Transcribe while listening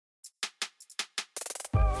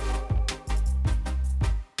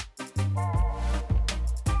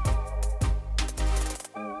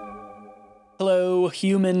Hello,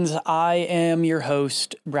 humans. I am your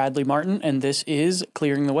host, Bradley Martin, and this is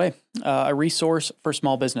Clearing the Way, a resource for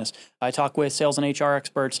small business. I talk with sales and HR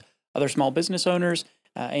experts, other small business owners,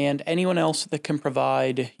 and anyone else that can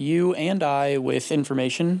provide you and I with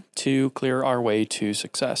information to clear our way to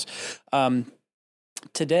success.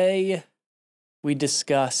 Today, we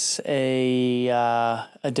discuss a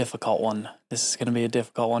difficult one. This is going to be a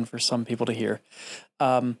difficult one for some people to hear.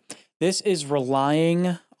 This is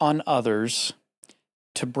relying on others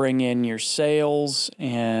to bring in your sales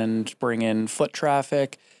and bring in foot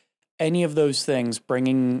traffic, any of those things,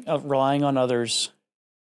 relying on others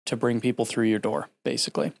to bring people through your door,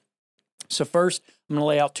 basically. So first, I'm going to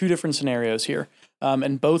lay out two different scenarios here,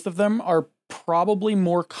 and both of them are probably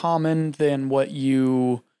more common than what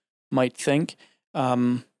you might think.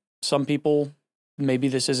 Some people, maybe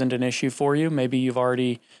this isn't an issue for you. Maybe you've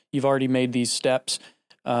already made these steps,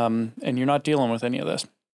 and you're not dealing with any of this.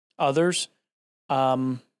 Others, I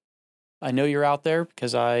know you're out there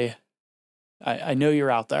because I know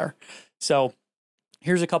you're out there. So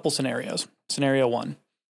here's a couple scenarios. Scenario one.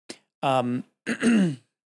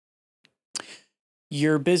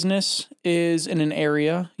 Your business is in an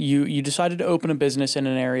area, you decided to open a business in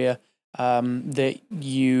an area that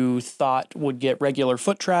you thought would get regular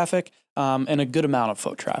foot traffic and a good amount of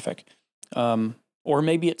foot traffic. Or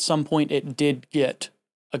maybe at some point it did get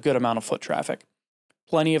a good amount of foot traffic.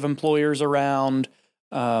 Plenty of employers around,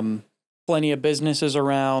 plenty of businesses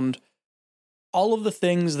around, all of the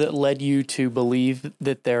things that led you to believe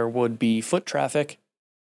that there would be foot traffic,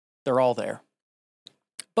 they're all there.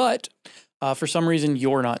 But for some reason,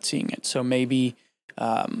 you're not seeing it. So maybe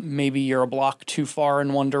you're a block too far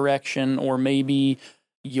in one direction, or maybe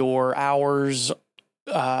your hours,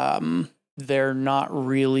 you're not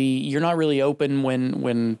really open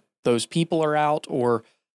when those people are out, or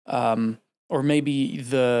maybe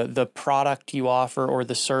the product you offer or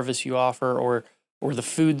the service you offer or the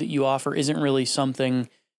food that you offer isn't really something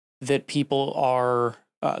that people are,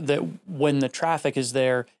 that when the traffic is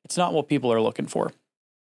there, it's not what people are looking for.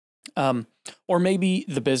 Or maybe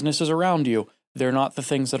the businesses around you, they're not the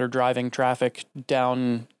things that are driving traffic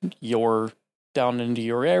down into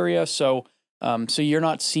your area. So you're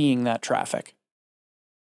not seeing that traffic.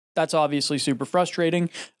 That's obviously super frustrating.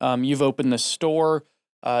 You've opened this store,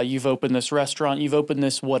 you've opened this restaurant, you've opened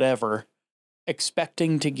this whatever,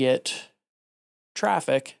 expecting to get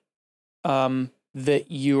traffic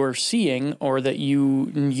that you are seeing or that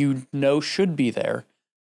you know should be there,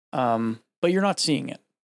 but you're not seeing it.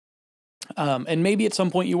 And maybe at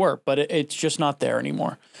some point you were, but it's just not there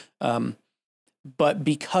anymore. But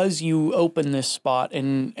because you opened this spot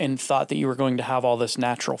and thought that you were going to have all this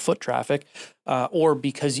natural foot traffic, or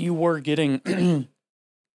because you were getting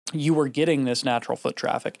this natural foot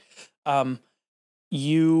traffic,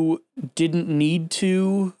 you didn't need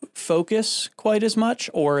to focus quite as much,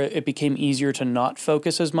 or it became easier to not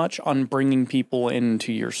focus as much on bringing people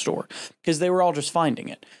into your store because they were all just finding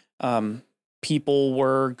it. People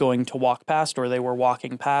were going to walk past, or they were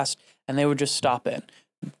walking past, and they would just stop in.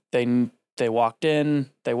 They walked in,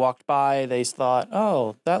 they walked by, they thought,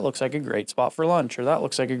 oh, that looks like a great spot for lunch, or that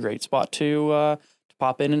looks like a great spot to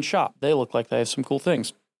pop in and shop. They look like they have some cool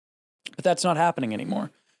things. But that's not happening anymore.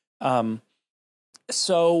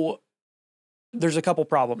 So there's a couple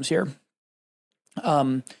problems here.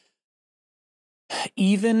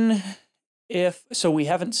 Even if, so we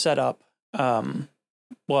haven't set up,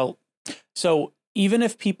 so even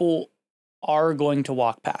if people are going to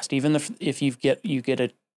walk past, even if you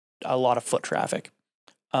get a lot of foot traffic,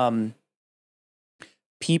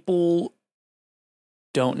 people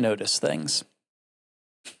don't notice things.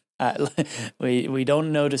 We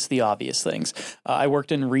don't notice the obvious things. I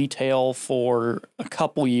worked in retail for a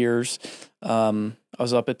couple years. I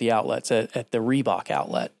was up at the outlets at the Reebok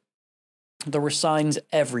outlet. There were signs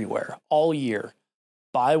everywhere all year.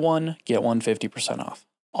 Buy one, get one 50% off.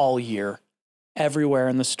 All year, everywhere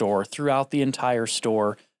in the store, throughout the entire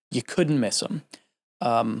store. You couldn't miss them.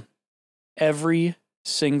 Every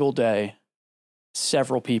single day,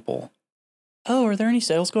 several people. Oh, are there any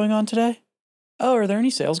sales going on today? Oh, are there any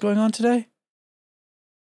sales going on today?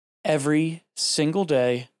 Every single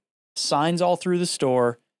day, signs all through the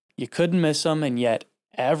store. You couldn't miss them, and yet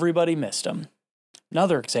everybody missed them.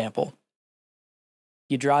 Another example.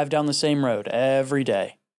 You drive down the same road every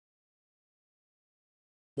day.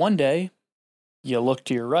 One day, you look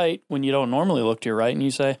to your right when you don't normally look to your right, and you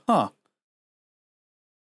say,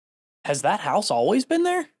 has that house always been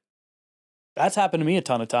there? That's happened to me a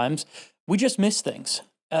ton of times. We just miss things.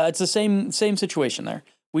 It's the same situation there.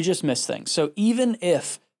 We just miss things. So even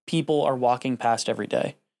if people are walking past every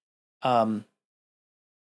day,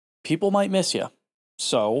 people might miss you.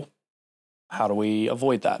 So how do we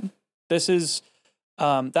avoid that? That's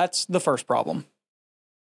the first problem.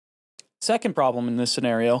 Second problem in this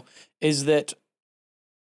scenario is that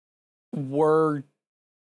we're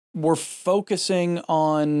not focusing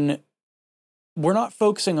on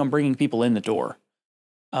bringing people in the door.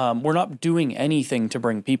 We're not doing anything to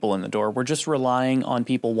bring people in the door. We're just relying on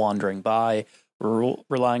people wandering by. We're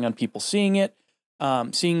relying on people seeing it,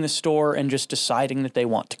 seeing the store, and just deciding that they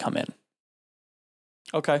want to come in.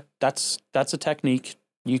 Okay, that's a technique.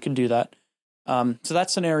 You can do that. So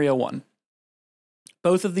that's scenario one.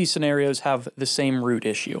 Both of these scenarios have the same root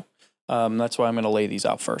issue. That's why I'm going to lay these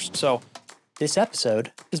out first. So this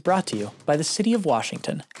episode is brought to you by the City of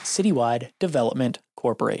Washington Citywide Development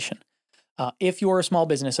Corporation. If you're a small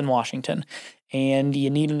business in Washington and you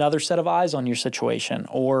need another set of eyes on your situation,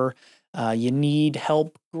 or you need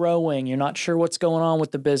help growing, you're not sure what's going on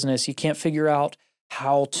with the business, you can't figure out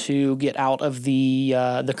how to get out of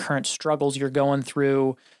the current struggles you're going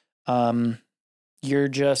through, you're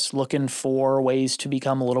just looking for ways to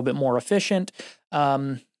become a little bit more efficient,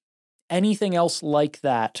 anything else like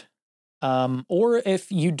that, or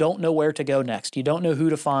if you don't know where to go next, you don't know who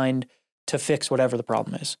to find to fix whatever the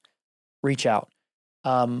problem is, reach out.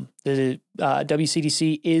 The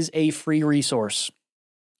WCDC is a free resource.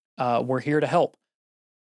 We're here to help.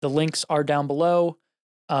 The links are down below.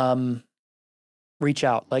 Reach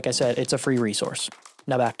out. Like I said, it's a free resource.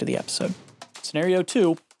 Now back to the episode. Scenario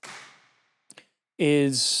 2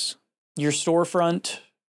 is your storefront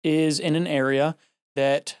is in an area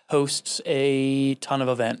that hosts a ton of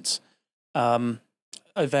events,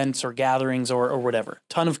 events or gatherings or whatever,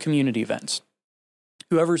 ton of community events.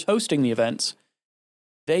 Whoever's hosting the events,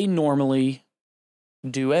 they normally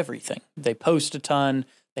do everything. They post a ton,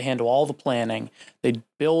 they handle all the planning, they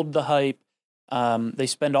build the hype, they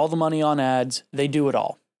spend all the money on ads, they do it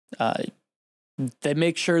all. They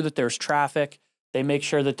make sure that there's traffic, they make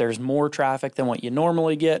sure that there's more traffic than what you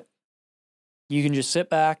normally get. You can just sit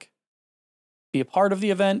back, be a part of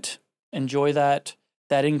the event, enjoy that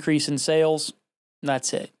increase in sales, and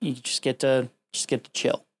that's it. You just get to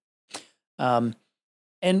chill. And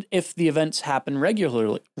if the events happen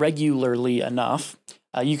regularly enough,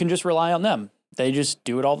 you can just rely on them. They just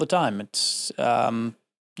do it all the time. It's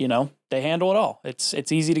they handle it all.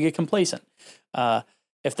 It's easy to get complacent.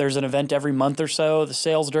 If there's an event every month or so, the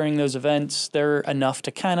sales during those events, they're enough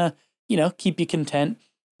to kind of, keep you content.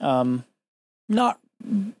 Not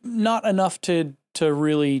enough to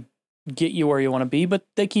really get you where you want to be, but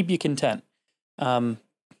they keep you content.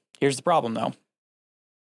 Here's the problem though.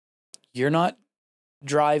 You're not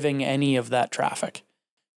driving any of that traffic.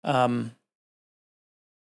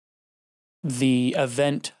 The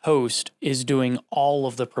event host is doing all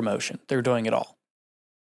of the promotion. They're doing it all.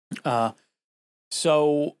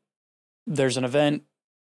 So there's an event,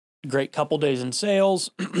 great couple days in sales.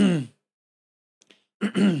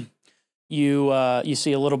 You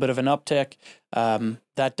see a little bit of an uptick.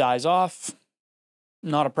 That dies off.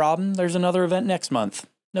 Not a problem. There's another event next month.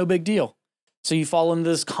 No big deal. So you fall into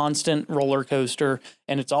this constant roller coaster,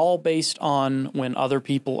 and it's all based on when other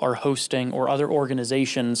people are hosting or other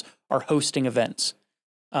organizations are hosting events.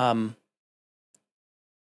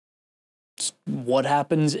 What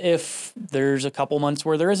happens if there's a couple months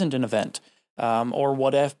where there isn't an event? Or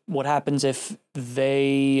what happens if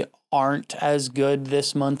they aren't as good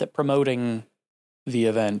this month at promoting the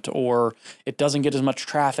event, or it doesn't get as much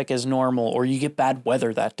traffic as normal, or you get bad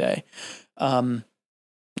weather that day?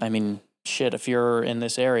 Shit, if you're in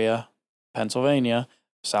this area, Pennsylvania,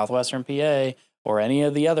 southwestern PA, or any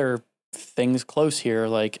of the other things close here,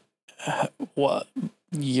 what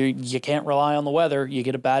you can't rely on the weather. You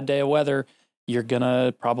get a bad day of weather, you're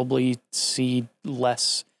gonna probably see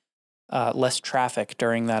less traffic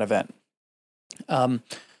during that event.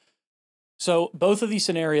 So both of these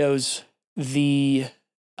scenarios, the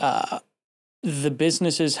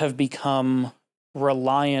businesses have become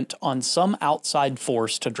reliant on some outside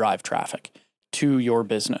force to drive traffic to your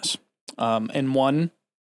business. In one,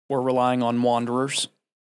 we're relying on wanderers,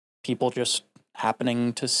 people just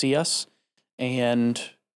happening to see us and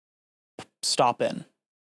stop in.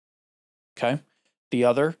 Okay. The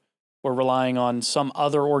other, we're relying on some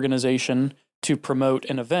other organization to promote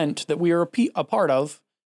an event that we are a part of,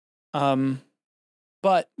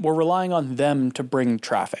 but we're relying on them to bring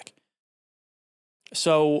traffic.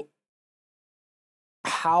 So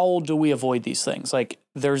how do we avoid these things?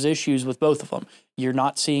 There's issues with both of them. You're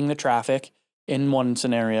not seeing the traffic in one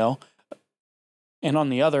scenario, and on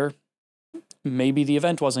the other, maybe the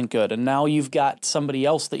event wasn't good, and now you've got somebody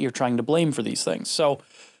else that you're trying to blame for these things. So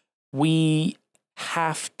we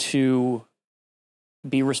have to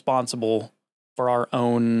be responsible for our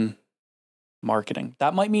own marketing.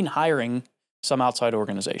 That might mean hiring some outside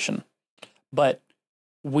organization, but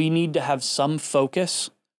we need to have some focus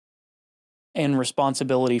and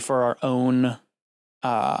responsibility for our own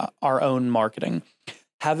marketing.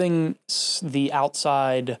 Having the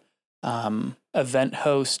outside event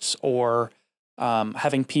hosts or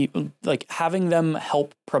having people having them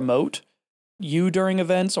help promote you during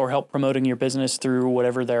events or help promoting your business through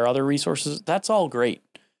whatever their other resources, that's all great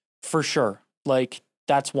for sure. Like,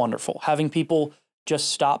 that's wonderful. Having people just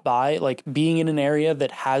stop by, like being in an area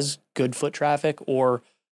that has good foot traffic or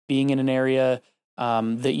being in an area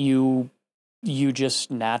that you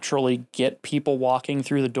just naturally get people walking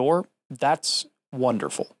through the door, that's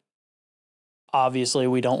wonderful. Obviously,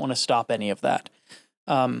 we don't want to stop any of that.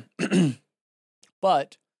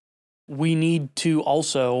 But we need to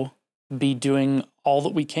also be doing all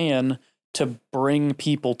that we can to bring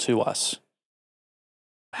people to us.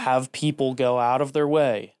 Have people go out of their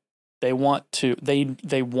way. They want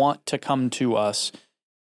to come to us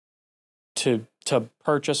to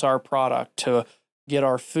purchase our product, to get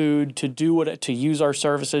our food, to use our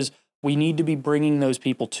services. We need to be bringing those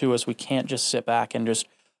people to us. We can't just sit back and just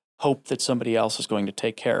hope that somebody else is going to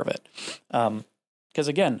take care of it. Because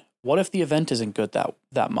again, what if the event isn't good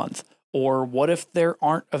that month? Or what if there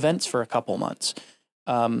aren't events for a couple months?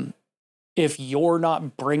 If you're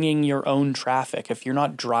not bringing your own traffic, if you're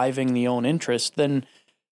not driving the own interest, then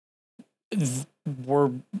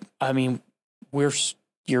you're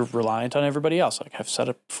reliant on everybody else. Like I've said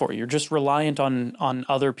it before, you're just reliant on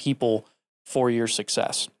other people for your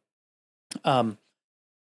success.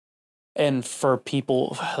 And for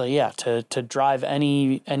people, to drive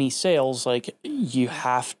any sales, like you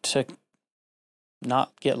have to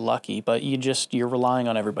not get lucky, but you're relying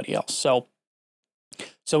on everybody else. So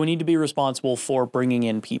we need to be responsible for bringing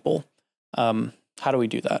in people. How do we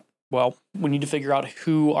do that? Well, we need to figure out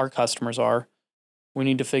who our customers are. We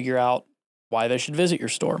need to figure out why they should visit your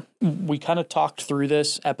store. We kind of talked through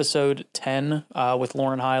this episode 10 with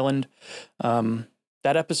Lauren Highland.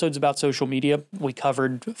 That episode's about social media. We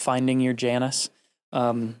covered finding your Janus,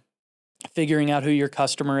 figuring out who your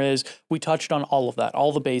customer is. We touched on all of that,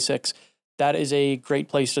 all the basics. That is a great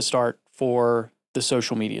place to start for the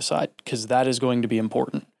social media side because that is going to be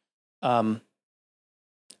important.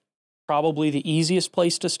 Probably the easiest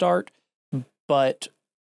place to start, but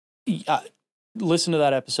listen to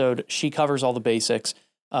that episode. She covers all the basics,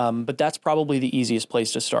 but that's probably the easiest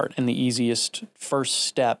place to start and the easiest first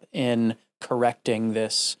step in correcting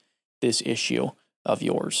this issue of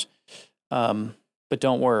yours. But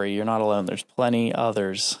don't worry, you're not alone. There's plenty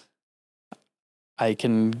others. I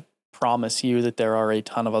can promise you that there are a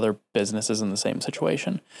ton of other businesses in the same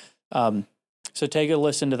situation. So take a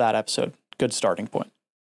listen to that episode. Good starting point.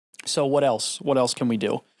 So what else? What else can we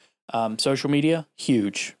do? Social media,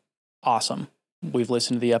 huge, awesome. We've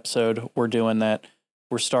listened to the episode. We're doing that.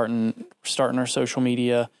 We're starting our social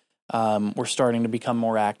media. We're starting to become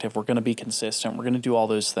more active. We're going to be consistent. We're going to do all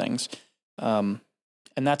those things. And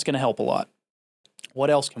that's going to help a lot. What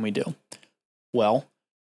else can we do? Well,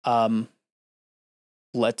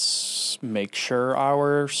 let's make sure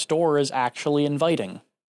our store is actually inviting.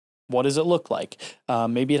 What does it look like?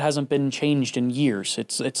 Maybe it hasn't been changed in years.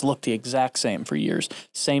 It's looked the exact same for years.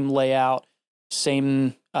 Same layout,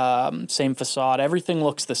 same facade. Everything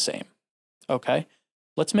looks the same. Okay,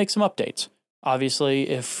 let's make some updates. Obviously,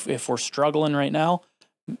 if we're struggling right now,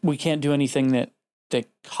 we can't do anything that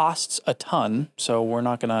costs a ton. So we're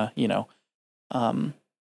not gonna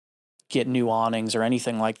get new awnings or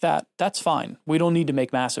anything like that. That's fine. We don't need to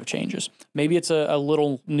make massive changes. Maybe it's a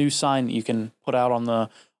little new sign that you can put out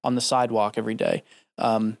on the sidewalk every day.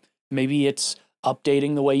 Maybe it's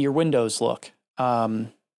updating the way your windows look.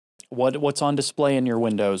 What's on display in your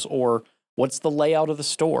windows, or what's the layout of the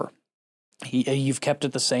store? You've kept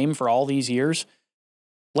it the same for all these years.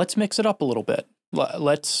 Let's mix it up a little bit.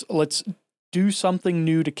 Let's do something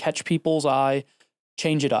new to catch people's eye.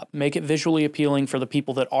 Change it up. Make it visually appealing for the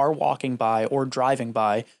people that are walking by or driving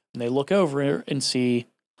by, and they look over and see,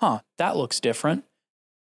 that looks different.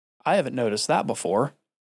 I haven't noticed that before.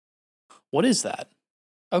 What is that?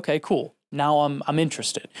 Okay, cool. Now I'm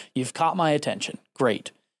interested. You've caught my attention.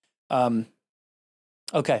 Great.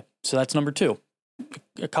 Okay, so that's number 2.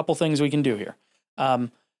 A couple things we can do here.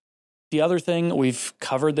 The other thing, we've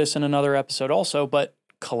covered this in another episode also, but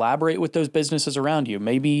collaborate with those businesses around you.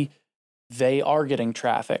 Maybe they are getting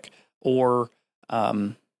traffic, or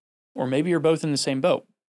maybe you're both in the same boat.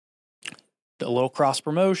 A little cross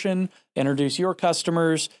promotion, introduce your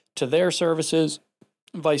customers to their services,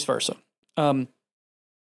 vice versa.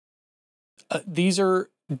 These are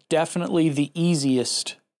definitely the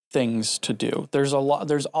easiest things to do. There's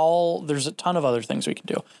a ton of other things we can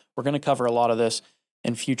do. We're going to cover a lot of this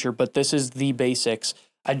in future, but this is the basics.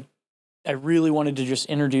 I really wanted to just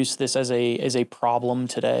introduce this as a problem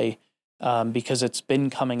today, because it's been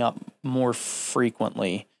coming up more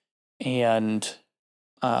frequently, and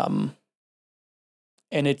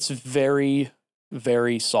it's very,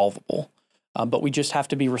 very solvable. But we just have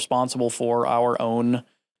to be responsible for our own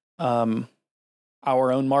marketing.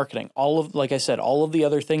 Like I said, all of the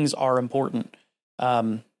other things are important.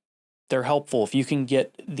 They're helpful. If you can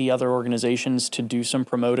get the other organizations to do some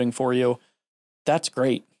promoting for you, that's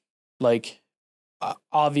great. Like,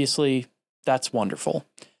 obviously, that's wonderful.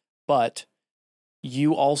 But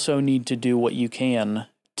you also need to do what you can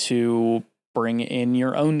to bring in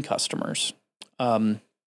your own customers. There's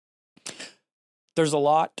a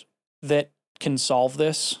lot that can solve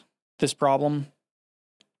this problem.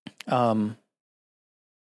 All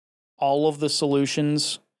of the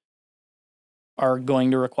solutions are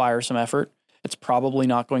going to require some effort. It's probably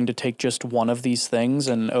not going to take just one of these things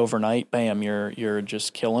and overnight, bam, you're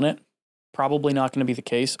just killing it. Probably not going to be the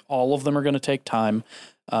case. All of them are going to take time.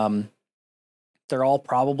 They're all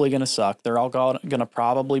probably going to suck. They're all going to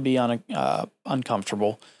probably be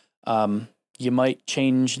uncomfortable. You might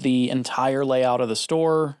change the entire layout of the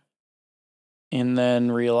store and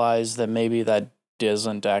then realize that maybe that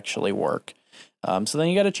doesn't actually work. So then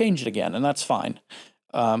you got to change it again, and that's fine.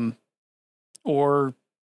 Or,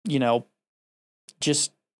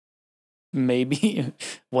 just maybe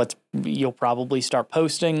you'll probably start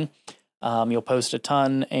posting. You'll post a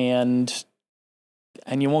ton and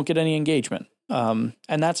you won't get any engagement. And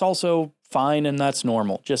that's also fine, and that's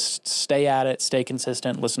normal. Just stay at it, stay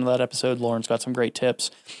consistent. Listen to that episode. Lauren's got some great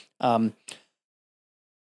tips. But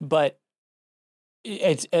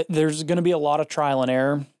there's going to be a lot of trial and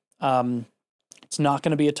error. It's not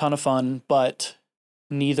going to be a ton of fun, but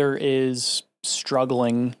neither is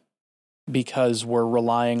struggling because we're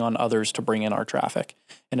relying on others to bring in our traffic.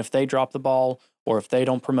 And if they drop the ball, or if they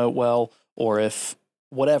don't promote well, or if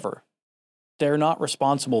whatever, they're not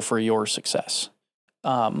responsible for your success.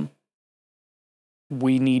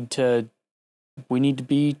 We need to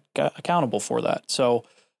be accountable for that. So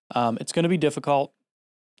it's going to be difficult,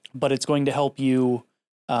 but it's going to help you.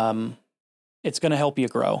 It's going to help you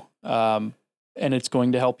grow, and it's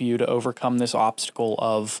going to help you to overcome this obstacle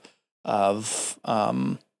of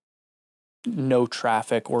no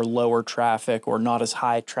traffic or lower traffic or not as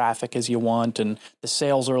high traffic as you want, and the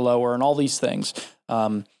sales are lower and all these things.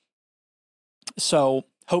 So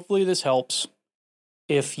hopefully this helps.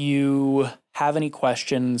 If you have any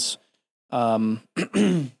questions,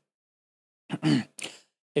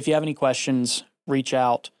 reach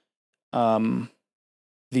out.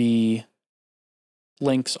 The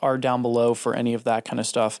links are down below for any of that kind of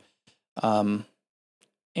stuff.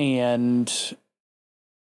 And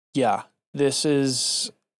yeah, this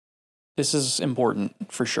is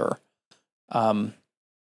important for sure.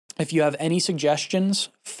 If you have any suggestions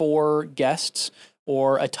for guests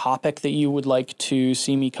or a topic that you would like to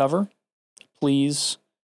see me cover, please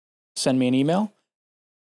send me an email.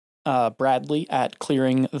 Bradley at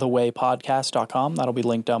clearingthewaypodcast.com. That'll be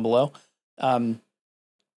linked down below.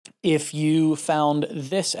 If you found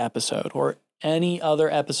this episode or any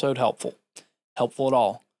other episode helpful at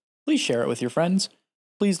all, please share it with your friends.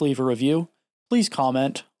 Please leave a review. Please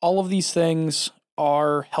comment. All of these things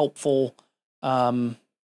are helpful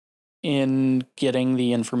in getting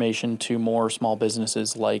the information to more small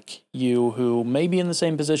businesses like you who may be in the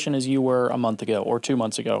same position as you were a month ago or 2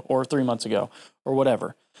 months ago or 3 months ago or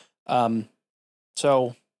whatever.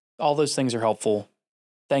 So all those things are helpful.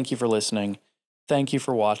 Thank you for listening. Thank you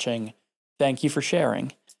for watching. Thank you for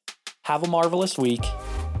sharing. Have a marvelous week,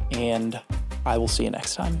 and I will see you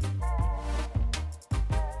next time.